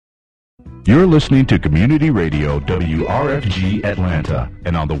You're listening to Community Radio WRFG Atlanta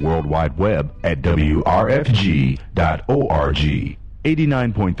and on the World Wide Web at WRFG.org.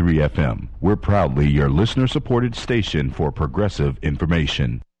 89.3 FM. We're proudly your listener-supported station for progressive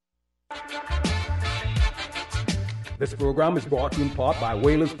information. This program is brought to you in part by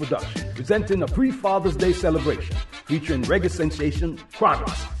Whalers Production, presenting a pre-Father's Day celebration featuring reggae sensation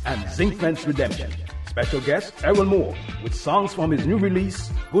Chronixx and Zinc Fence Redemption. Special guest, Errol Moore, with songs from his new release,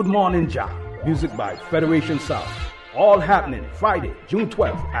 Good Morning Jah. Music by Federation Sound. All happening Friday, June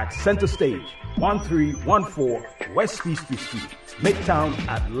 12th at Center Stage, 1314 West Peachtree Street, Midtown,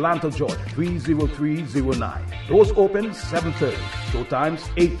 Atlanta, Georgia, 30309. Doors open 7:30. Showtimes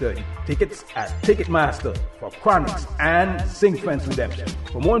 8:30. Tickets at Ticketmaster for Chronixx and Zinc Fence Redemption.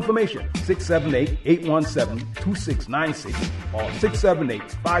 For more information, 678-817-2696 or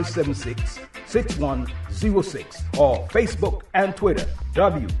 678-576-6106 or Facebook and Twitter,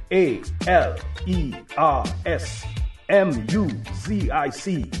 WALERSMUZIC.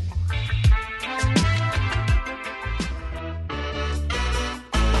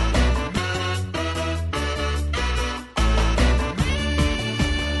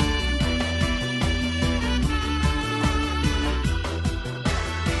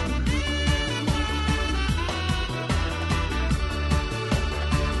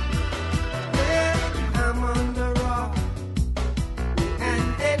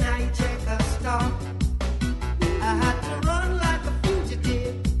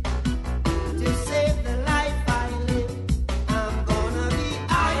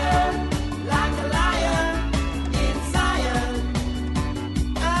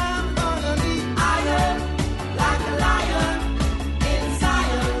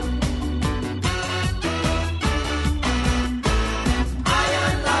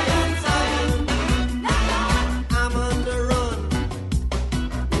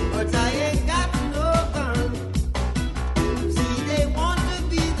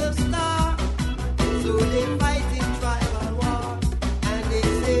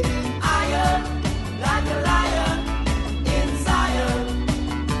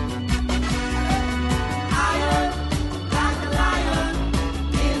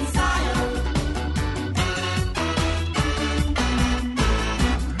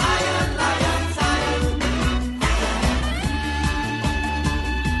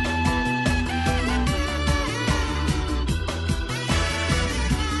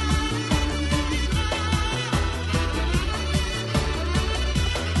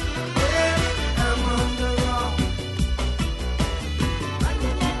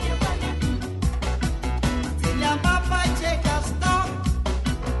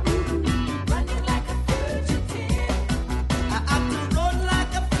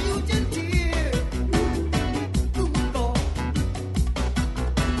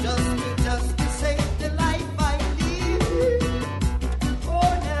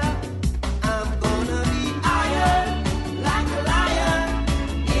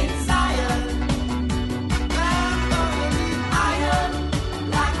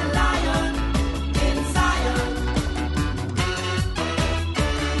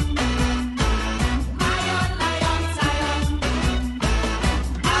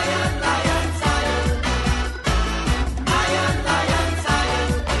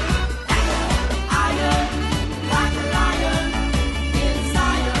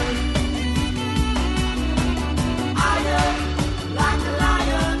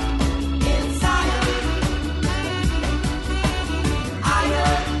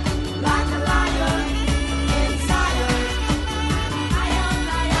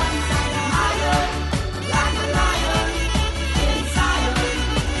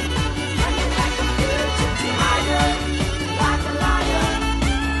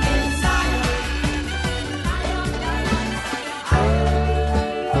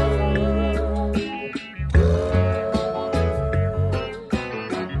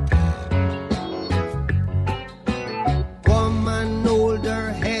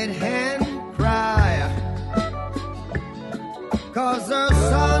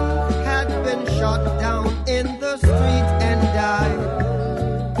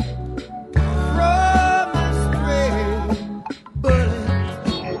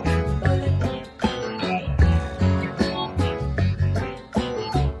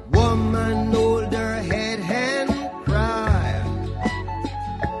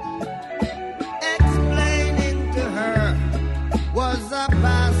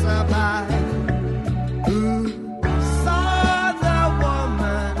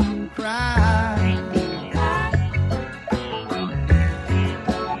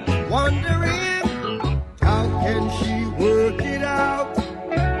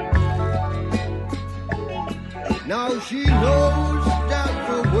 Now she knows that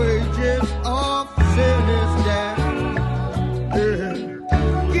the wages of sin is death.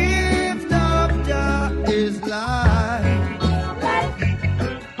 Gift of God is life.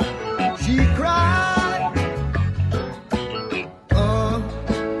 She cried.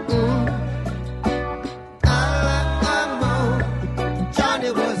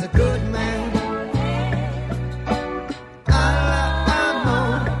 Johnny was a good man.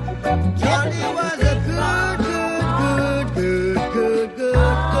 Johnny was a good man.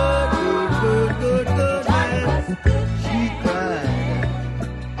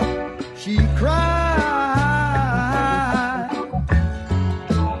 She cried.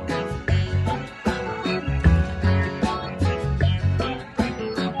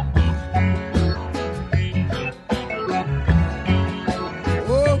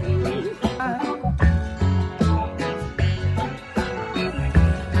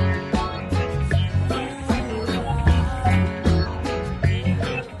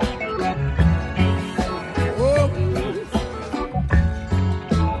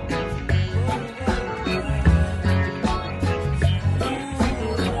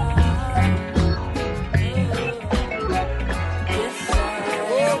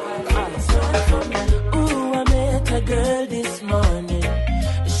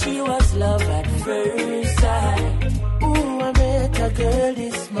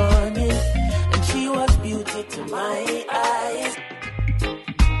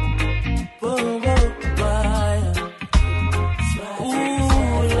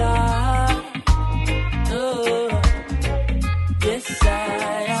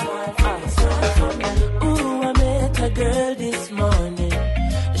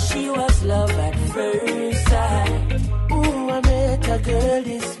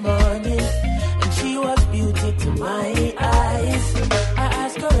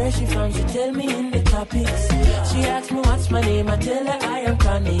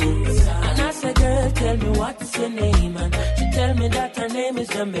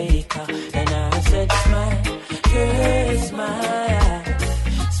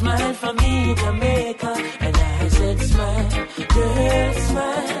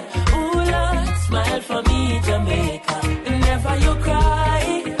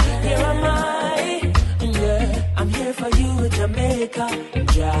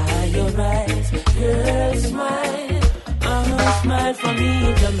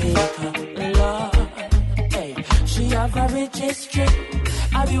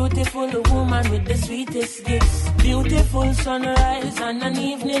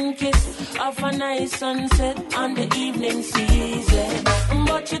 Sunset on the evening season.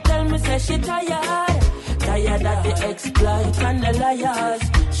 But you tell me, say she tired. Tired of the exploit and the liars.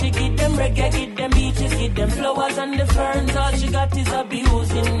 She give them reggae, give them beaches, give them flowers and the ferns. All she got is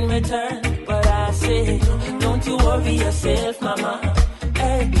abuse in return. But I say, don't you worry yourself, mama.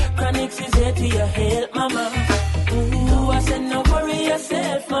 Hey, Chronixx is here to your help, mama. Ooh, I said, no worry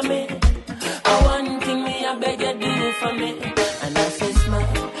yourself, mommy. One thing me, I beg you do for me. And I say,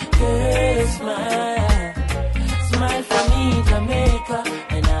 smile. Girl, smile, smile for me, Jamaica.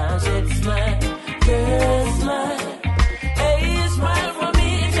 And I said, smile, girl, smile. Hey, smile for me,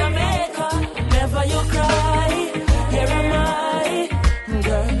 Jamaica. Never you cry, here am I.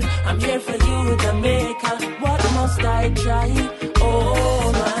 Girl, I'm here for you, Jamaica. What must I try?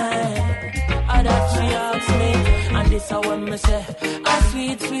 Oh, my. That she asked me. And this I want me say, a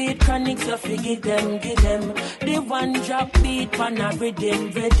sweet, sweet Chronixx, you forgive them, give them. The one drop beat pan a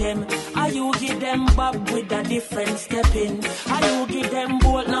rhythm. Are you give them bob with a different step in? Are you give them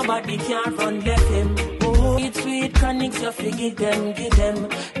bolt, nobody can run left him. Oh, it's sweet Chronixx, you forgive them, give them.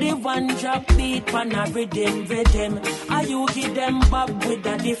 The one drop beat pan a rhythm. Are you give them bob with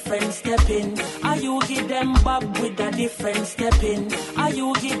a different step in? Are you give them bob with a different step in? Are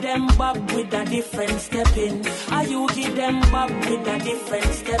you give them bob with a different step in? Are you give them bob with a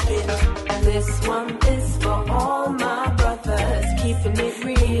different step in? This one is for all my brothers, keeping it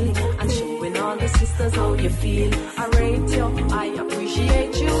real and showing all the sisters how you feel. I rate you, I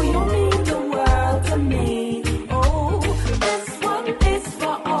appreciate you, you mean the world to me. Oh, this one is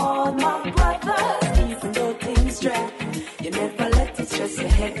for all my brothers, even though things drag, you never let it stress your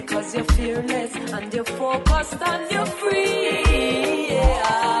head, cause you're fearless and you're focused and you're free.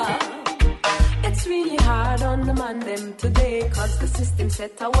 Yeah. It's really hard on the man them today, cause the system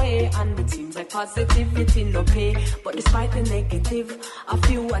set away and it seems like positivity no pay. But despite the negative, a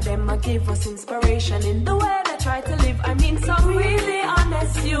few of them give us inspiration in the way they try to live. I mean, some really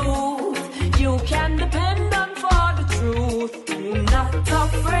honest youth you can depend on for the truth. You're not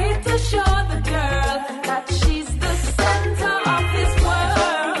afraid to show the girl that she's the center of this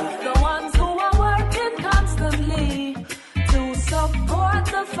world. The ones who are working constantly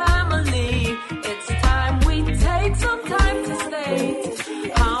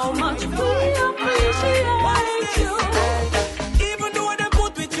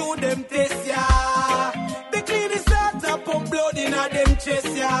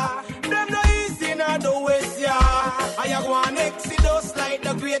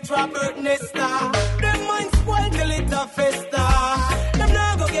Robert Nesta. Them mind spoiled till it a festa. Them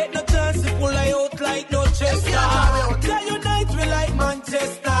now go get no chance to pull out like no Chester. They unite we like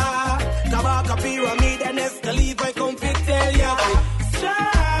Manchester. Kabaka Pyramid and Escalade, come fit tell ya.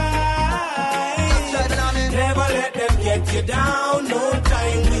 Strive. Never let them get you down. No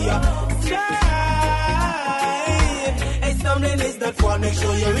time we are strive. Hey, stumbling is not fun. Make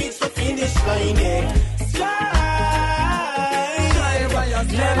sure you reach the finish line. Yeah. Strive.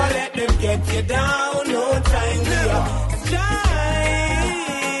 Never let them get you down. No time we are strive.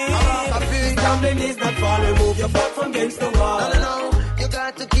 Stumbling is not fun. Remove your foot from against the wall. No. You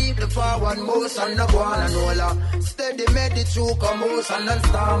got to keep the forward motion, no go on and roller. Steady, made through commotion and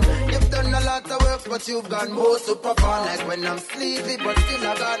storm. You've done a lot of work, but you've got more to perform. Like when I'm sleepy, but still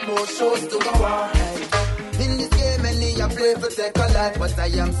I got more shows to go on. In this game, many I play for take a life, but I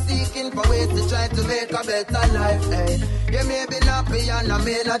am seeking for ways to try to make a better life. Hey. You may be nappy and I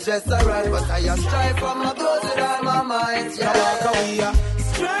may not just arrive, but I am strive for my goals with all my might. Yeah.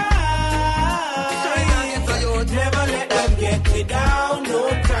 Never let them get me down. No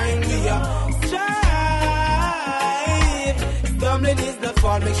time we are strive. Stumbling is the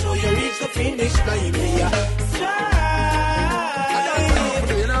fall. Make sure you reach the finish line. We are strive.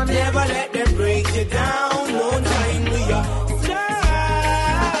 Never let them break you down. No time we are strive.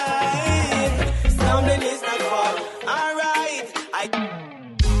 Stumbling is the fall. All right.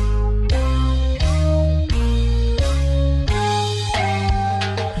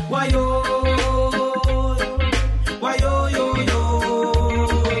 Why yo?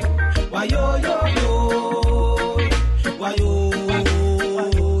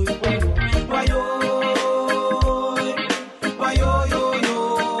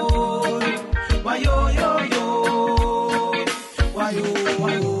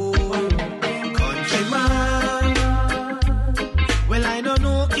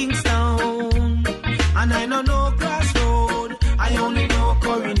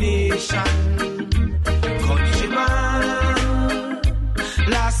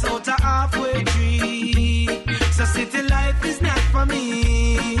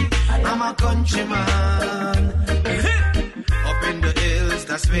 Countryman, up in the hills,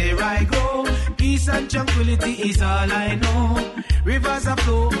 that's where I go. Peace and tranquility is all I know. Rivers are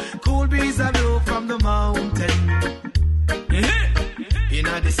flow, cool breeze are blow from the mountain. In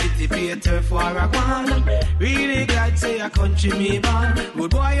the city, pay turf for a one. Really glad say a country me born.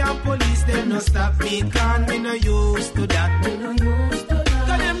 Good boy and police, them no stop me can. Me no used to that.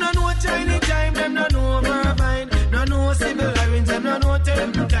 Cause them no know Chinese time, them no know Irvine. No know civil lines, them no know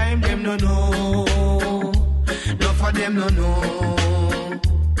temple time, them no know. No for them no know.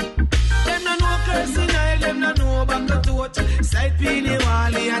 Them no know cursing Isle, them no know back the torch. Side Peeny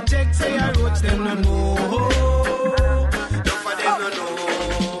Wally, I check say I roach, them no know. No for them no know.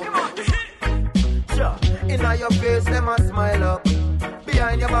 Sure. Inna your face, them a smile up.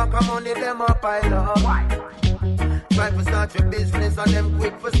 Behind your back of money, them a pile up. Try to start your business and them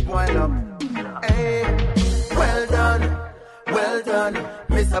quick for spoil up. Hey. Well done,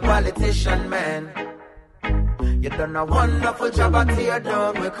 Mr. Politician Man. You done a wonderful job at tear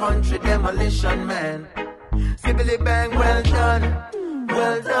down with country demolition, man. Sibbly bang, well done,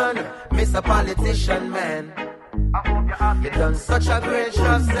 Mr. Politician Man. You done such a great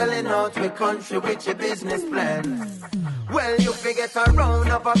job selling out with country with your business plan. Well, you forget a round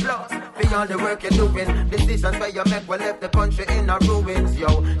of applause for all the work you're doing. Decisions where you make will left the country in a ruins,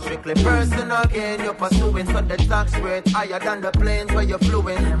 yo. Strictly personal gain you're pursuing, so the tax rate higher than the planes where you're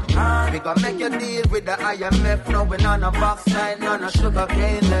fluing. We gonna make you deal with the IMF, knowing on a backside, none of sugar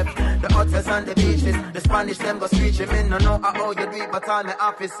cane left. The hotels and the beaches, the Spanish them go screech him in. No know how you do it, but all my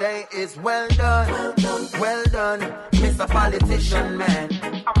office say is well done, Mr. Politician Man.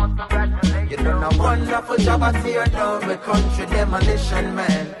 I must congratulate you. You done a wonderful job at tear down with country demolition,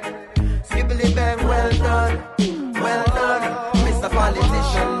 man. Skibbly bang, well done, Mr.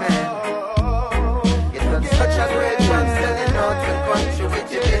 Politician Man. You done such a great job selling out the country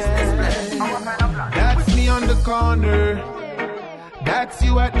with your business plan. That's me on the corner. That's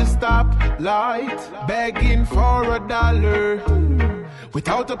you at the stoplight, begging for $1.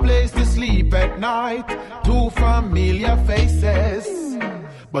 Without a place to sleep at night, two familiar faces.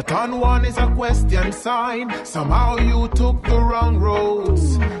 But on one is a question sign. Somehow you took the wrong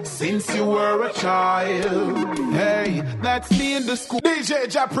roads since you were a child. Hey, that's me in the school. DJ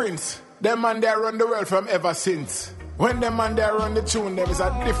Ja Prince, them man there run the world from ever since. When them man there run the tune, them is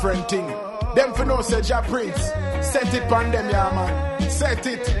a different thing. Them for no say Ja Prince, set it on them, yeah man. Set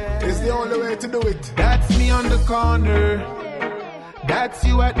it, is the only way to do it. That's me on the corner. That's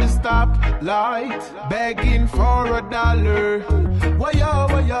you at the stoplight, begging for $1.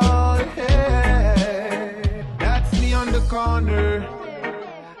 hey. That's me on the corner.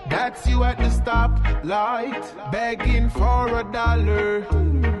 That's you at the stoplight, begging for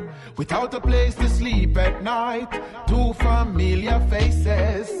 $1. Without a place to sleep at night, two familiar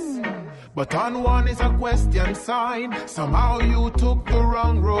faces. But on one is a question sign. Somehow you took the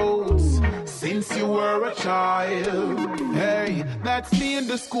wrong roads since you were a child. Hey, that's me in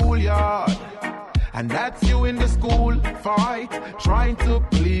the schoolyard. And that's you in the school fight, trying to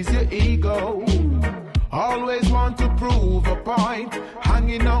please your ego. Always want to prove a point,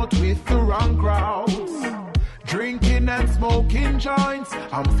 hanging out with the wrong crowds. Drinking and smoking joints,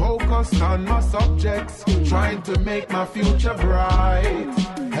 I'm focused on my subjects, trying to make my future bright.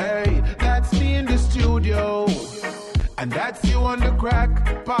 Hey, that's me in the studio. And that's you on the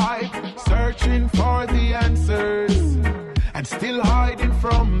crack pipe, searching for the answers. And still hiding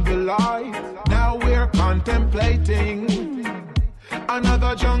from the light. Now we're contemplating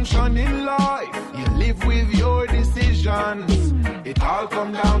another junction in life. You live with your decisions. It all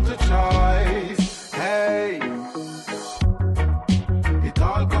comes down to choice. Hey, it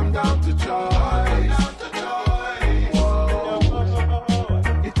all comes down to choice. Whoa.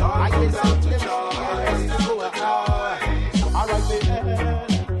 It all comes down to choice. All right, baby.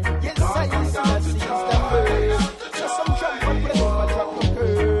 Yes, I used to see the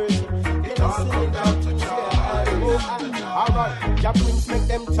Jah Prince make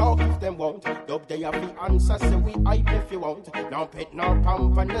them talk if them want. Dub they have the answer, say we hype if you want. Now pet nor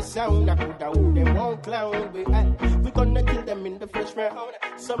pump and the sound. I could have who them won't clown. We gonna kill them in the first round.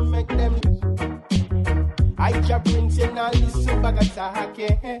 Some make them. I Jah Prince in all this super attack.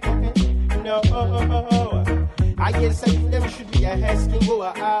 No, I guess I them should be a asking go.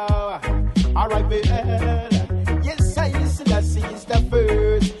 Alright, baby. Yes, I listen, I see it's the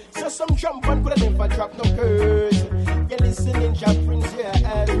first. So some jump and could never drop no curse. You listening, Jah Prince,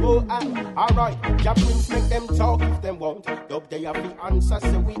 yeah, alright, Jah Prince make them talk if them want. Dub they have the answer,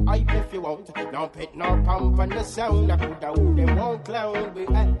 so we hype if you want. Now pet nor pump and the sound. I could have who them won't clown.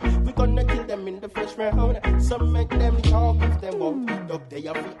 We gonna kill them in the first round. Some make them talk if them want. Dub they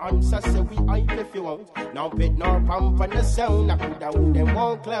have the answer, so we hype if you want. Now pet nor pump and the sound. I could have who them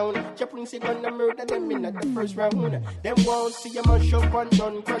won't clown. Jah Prince is gonna murder them in the first round. Them won't see you mash up and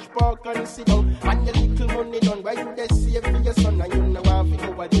done, crash park and sit down. And your little money done, why you they save for your son and you know want to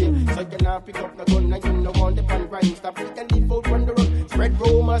go a jail. So you not pick up the gun and you know want the pan grind. Stop you can live out on the road. Spread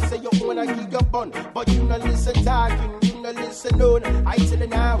rumors, say you wanna gig your bun. But you no listen talking, you no listen on. I tell you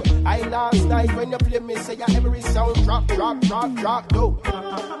now, I last night when you play me, say you every sound drop, do.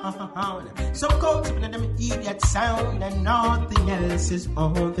 Some coach up in them idiot sound and nothing else is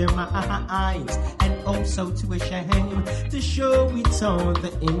on their minds. And also too ashamed to show it on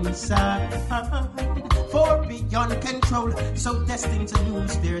the inside. For beyond control, so destined to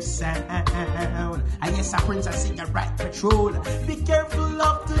lose their sound. I guess I Prince, I see a right patrol. Be careful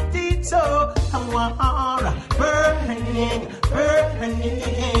of the detour. Burning.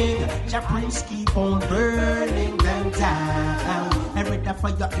 Jah Prince keep on burning them down. Every day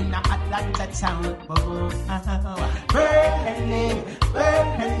fire in a Atlanta town. Burning.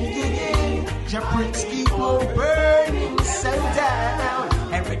 Jah Prince keep on burning them down.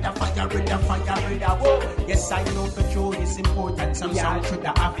 Every day fire, whoa. Yes, I know the joy is important. Some sound should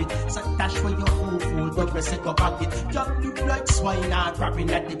have it. So dash for your food, but we set up back it. You look like swine are grabbing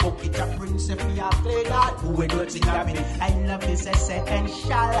at the bucket. Jah Prince, if we are playing that, who we don't think of it. I love is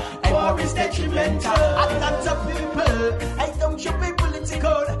essential, and war is detrimental. A lot of people, I don't show people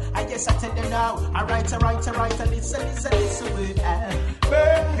political. I guess I tell them now. I write, and listen.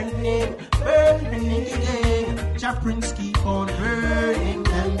 Burning again. Jah Prince keep on burning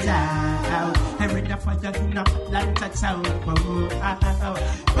them down. Every day fire in a Atlanta town.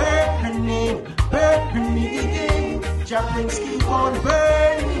 Burning again. Jah Prince keep on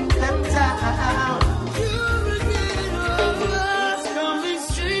burning them down. It's coming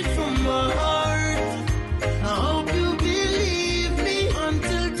straight from my heart. I hope you believe me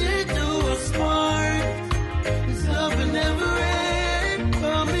until they do us part. This love will never end.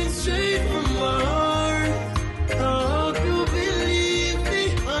 Coming straight from my heart. I hope you believe me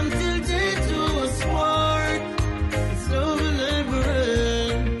until they do us part. This love will never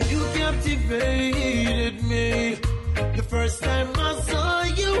end. You captivated me the first time I saw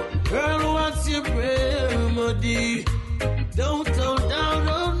you. Girl, what's your remedy? Don't hold down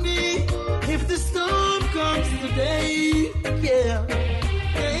on me if the storm comes today. Yeah,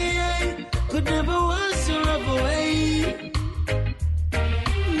 hey, could never wash your love away.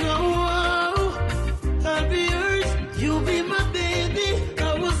 No, I'll be yours. You'll be my baby. I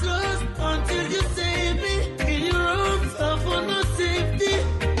was lost until you saved me. In your arms, I found nothing.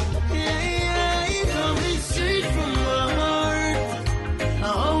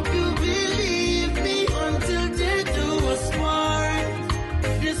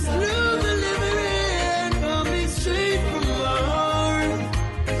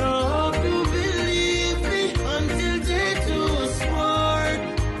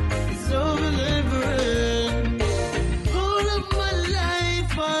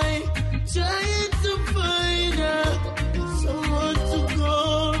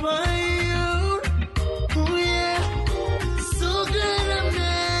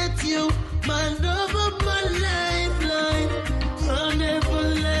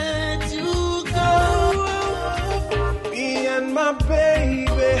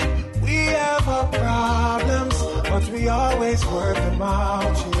 always work them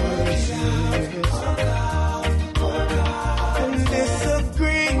out, yes. And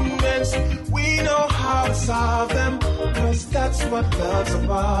disagreements, we know how to solve them, cause that's what love's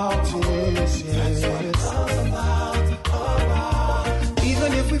about, yes.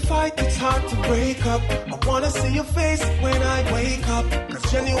 Even if we fight, it's hard to break up. I wanna see your face when I wake up,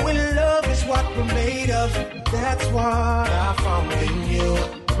 cause genuine love is what we're made of. That's what I found in you,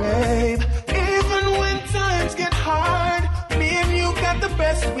 babe. Even when times get hard, me and you got the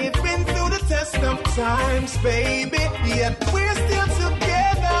best. We've been through the test of times, baby. Yet we're still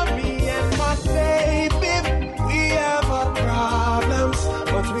together, me and my baby. We have our problems,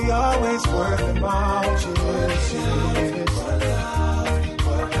 but we always work them out, yes.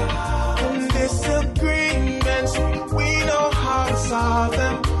 And disagreements, we know how to solve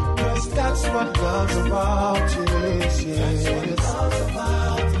them, cause that's what love's about, yes.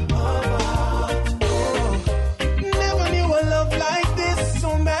 Never knew a love like this, so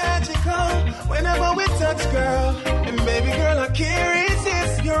magical. Whenever we touch, girl, and baby girl, I can't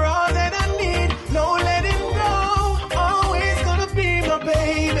resist. You're all that I need, no letting go. Always gonna be my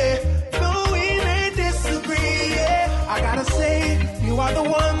baby, though we may disagree, yeah. I gotta say, you are the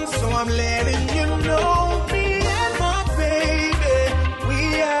one, so I'm letting you know. Me and my baby, we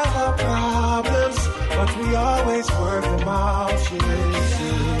have our problems, but we always work them out, yes.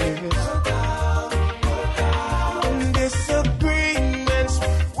 And disagreements,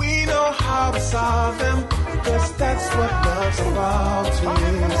 we know how to solve them, cause that's what love's about,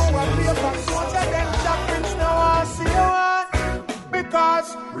 yes. Because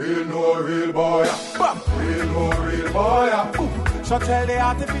real no real boy, real no real boy. So tell the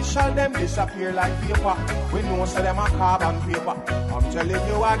artificial them disappear like paper. We know so them a carbon paper. I'm telling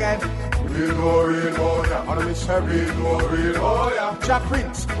you again, real no real boy. And we say real no real boy. Ja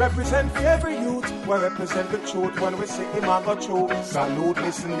Prince represent for every youth. We represent the truth when we say him a go true. Salute,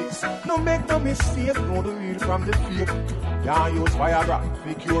 listen this. No make no mistake, know the real from the fake. Can't use Viagra,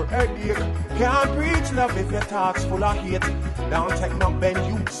 make your headache. Can't preach love if your thoughts full of hate. Don't take no bend,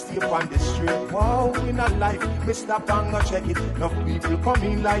 you stay on the street. Wow, in a life, Mr. Bang, check it. Enough people come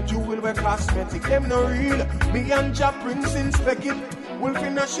in like you will wear cosmetic. Them no real, me and Ja Prince inspect it. Wolf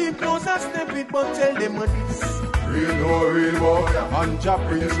in a sheep clothes and snap it, but tell them what this. Real no real boy, and Ja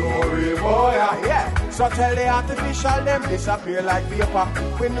Prince no real boy, yeah. So tell the artificial them disappear like paper.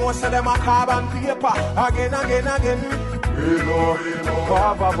 We know so them a carbon paper. Again. Real no real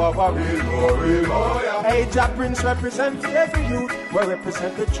boy, real no real boy. Hey, Ja Prince represent every youth. We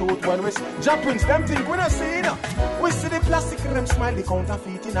represent the truth when we Ja Prince, them think we not see it. We see the plastic in them smile, the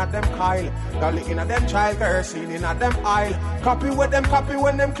counterfeiting at them Kyle. Dolly in at them child, girl seen in at them aisle. Copy with them copy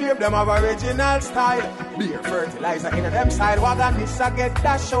when them claim them have original style. Beer fertilizer in at them side, wagon this a get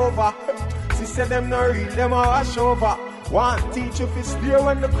dash over. She said them no real, them a wash over. One teach you fi steer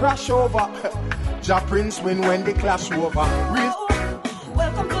when the crash over. Ja Prince win when they clash over.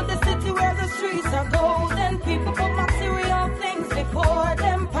 Welcome to the city where the streets are golden. People put material things before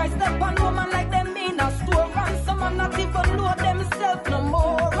them. Price up on woman like them in a store. And some are not even know themselves no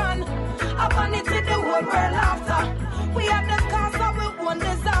more. And up on it to the whole world after. We have the cause of our own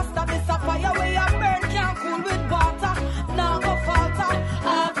disaster. This a fire where you burn can't cool with water. Now go falter.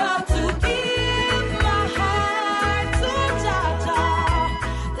 I've got to give my heart to Jaja.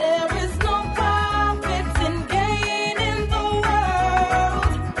 There is no profit in gaining the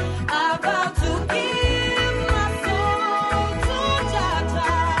world. I've got to give my soul to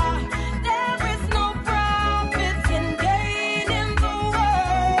Jaja. There is no profit in gaining the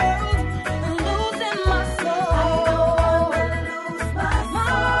world. Losing my soul. I don't wanna lose my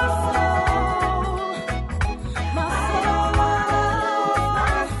soul.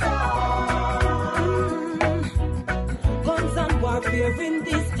 Guns and warfare in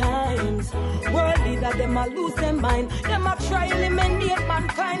these times. World leader, them a lose their mind. Them a try eliminate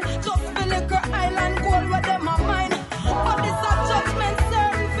mankind. Just for liquor island gold where them a mine. But this a judgment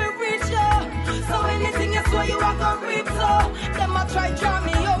certain for reach you. So anything you swear you are gonna reap so. Them a try draw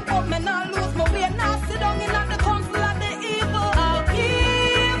me up, but me not lose my way. Now sit down in at the council of the evil. I'll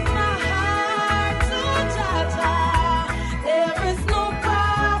give my heart to Jaja. There is no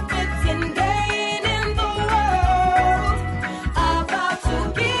profit in gaining the world. I've got to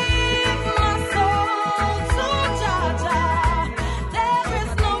give my soul to Jaja. There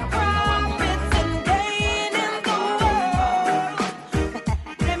is no profit in gaining the world.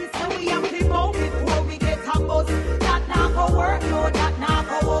 Them say we have to move before we get a bus. That now go work, no, that now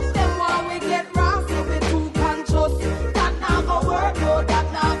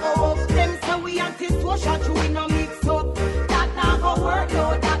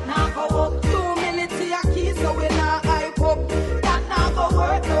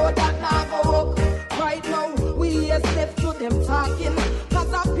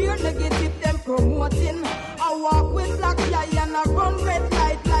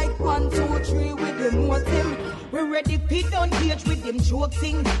them joke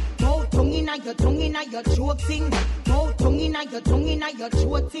thing. Go tongue in your joke thing. Go tongue in your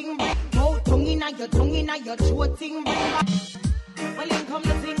joke thing. Go tongue in your joke thing. Well, in come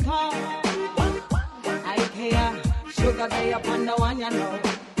the thing called I care. Sugar day upon the one you know.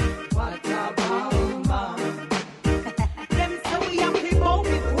 What a bomb. Them say we have people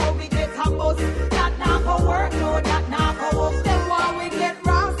before we get a bus. That not go work, no, that not go up. Them while we get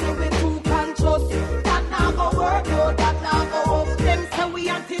round, so we too conscious. That not go work, no, that not go up. Them say we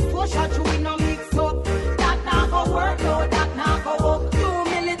anti-social, true, we no mix up. That not go work, no, that not go up.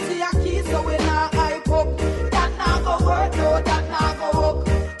 Humility a key, so we not hype up. That not go work, no, that not go up.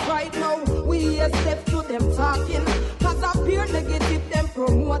 Right now, we hear steps to them talking. Cause appear negative, them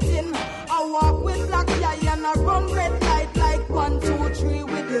promoting. I walk with black eye and I run red light like 1, 2, 3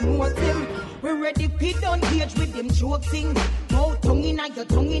 with them motive. We ready fit on gauge with them joke thing. Go tongue in your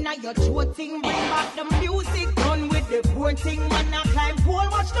throat thing. Bring back the music, done with the poor thing. Man, I climb pole,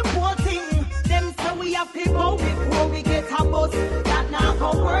 watch the poor thing. Them say we have people before we get a bus. That not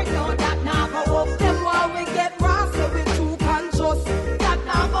go work, no, that not go up. Them while we get raw, so we too conscious. That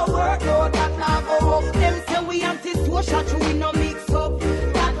not go work, no, that not go up. Them say we anti-social, true, we no mix up.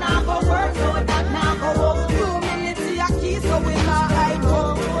 That not go work, no, that not go up. Humility a key, so we not hype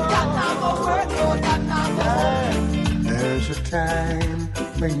up. That not go work, no, that not go up. There's a time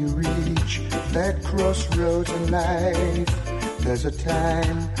when you reach that crossroads in life. There's a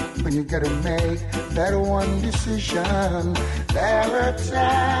time when you gotta make that one decision. There are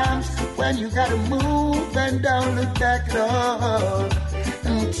times when you gotta move and don't look back at all.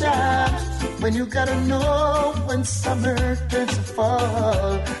 And times when you gotta know when summer turns to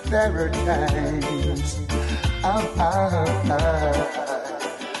fall. There are times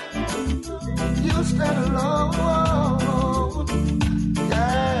you stand alone.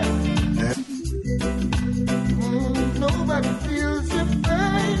 Yeah. Nobody feels your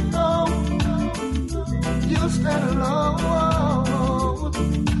pain, no. You stand alone.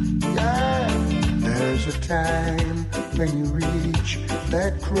 Yeah. There's a time when you reach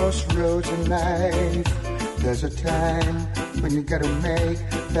that crossroads in life. There's a time when you gotta make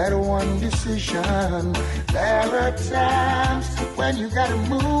that one decision. There are times when you gotta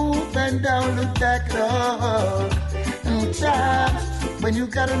move and don't look back at all. And times when you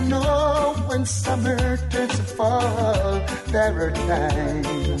gotta know when summer turns to fall. There are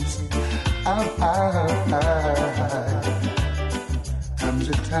times comes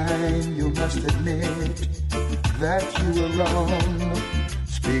a time you must admit that you were wrong.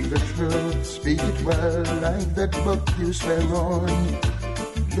 Speak the truth, speak it well, like that book you swear on.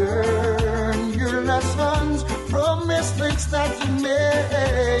 Learn your lessons from mistakes that you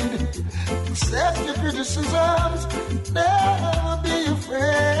made. Accept your criticisms, never be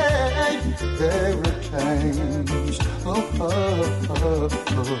afraid. There are times,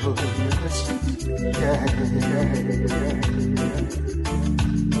 yes,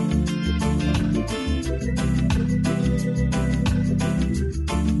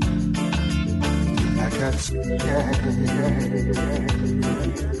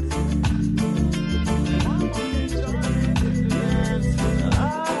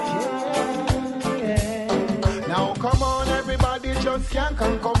 Now come on everybody, just can't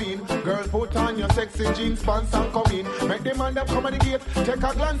come in. Girl, put on your sexy jeans pants and come in. Make the man that come at the gate, take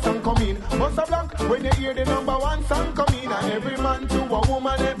a glance and come in. Bust a blank when you hear the number one song come in. And every man to a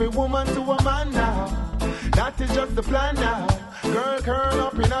woman, every woman to a man now. That is just the plan now. Girl, curl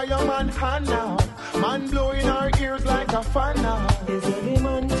up in your man hand now. Man blowing our ears like a fan now. Is every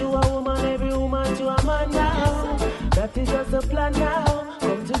man to a woman, every woman to a man now. That is just the plan now.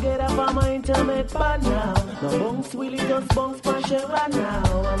 Come together for my intimate band now. No bunks, Willie, just bunks for Sharon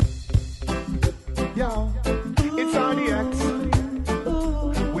now. Yo, it's RDX.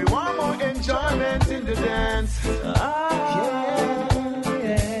 We want more enjoyment in the dance.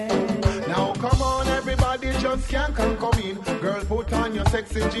 Now come on everybody, just can't come in. Girl, put on your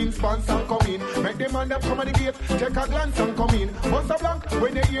sexy jeans pants and come in. Make the man that come at the gate, take a glance and come in. Bust a blank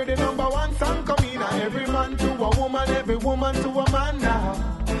when you hear the number one song come in. And every man to a woman, every woman to a man now.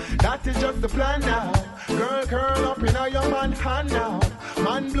 That is just the plan now. Girl, curl up in your man hand now.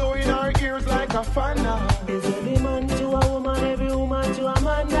 Man blowing our ears like a fan now. Is every man to a woman, every woman to a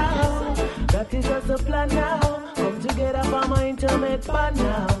man now. That is just the plan now. Come together for my intimate band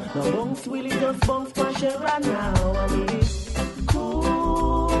now. No bunks, Willie, just bunks for Sharon now. I mean,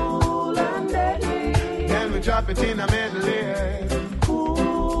 cool and deadly. Then we drop it in a medley.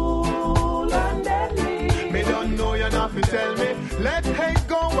 Cool and deadly. Me don't know you enough to tell me. Let hate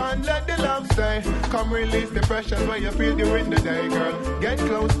go and let the love stay. say, come release the pressures where you feel during the day, girl. Get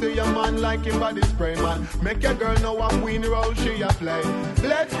close to your man like your body spray, man. Make your girl know what queen role she a play.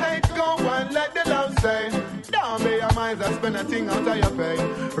 Let hate go and let the love say. Don't be your minds and spend a thing out of your pay.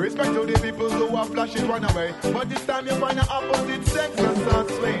 Respect to the people who are flashes run away. But this time you find the opposite sex and so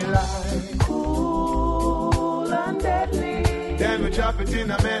sweet like cool and deadly. Then we drop it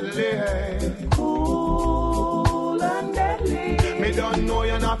in a medley. Cool and deadly. Me don't know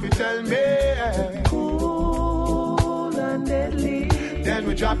you enough to tell me. Cool and deadly. Then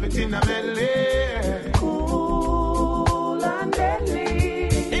we drop it in a medley. Cool and deadly.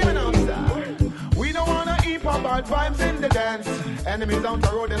 Even outside, we don't wanna eat up bad vibes in the dance. Enemies down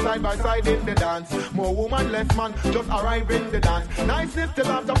the road, side by side in the dance. More woman, less man, just arrive in the dance. Niceness still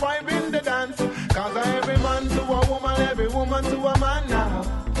have to vibe in the dance. Cause every man to a woman, every woman to a man now.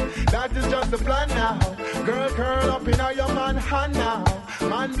 That is just the plan now. Girl curl up in your man hand now.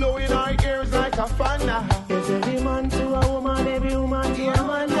 Man blowing our ears like a fan now. Yes, every man to a woman, every woman to a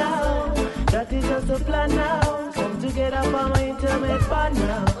man now. That is just the plan now. Come together for my intimate band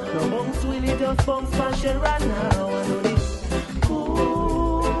now. No bunks will it just bunks fashion run now. I know this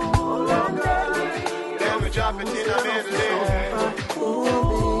cool and deadly. Then we drop it in a medley.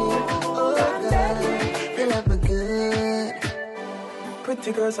 Cool and deadly. Feel like we're good.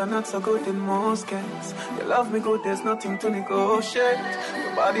 Pretty girls are not so good in most cases. You love me good, there's nothing to negotiate.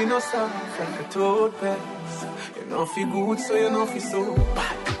 Your body no soft like a toothpaste. You know feel good, so you know feel so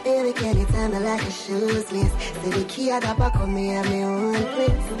bad. Baby, can you tell me like a shoeless? Say the key I got back on me at my own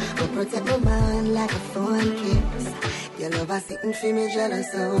place. But protect my mind like a phone kiss. Your love is sitting for me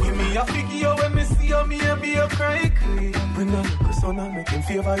jealous, so give me a figure when me see you, me and be a cry. Bring a little son and make him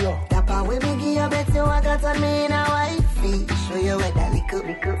favor you. That part when me give you bet you I got on me in a wifey. Show you what that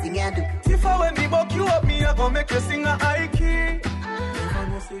little thing I do. If I when me buck you up, me I gon' make you sing a high key.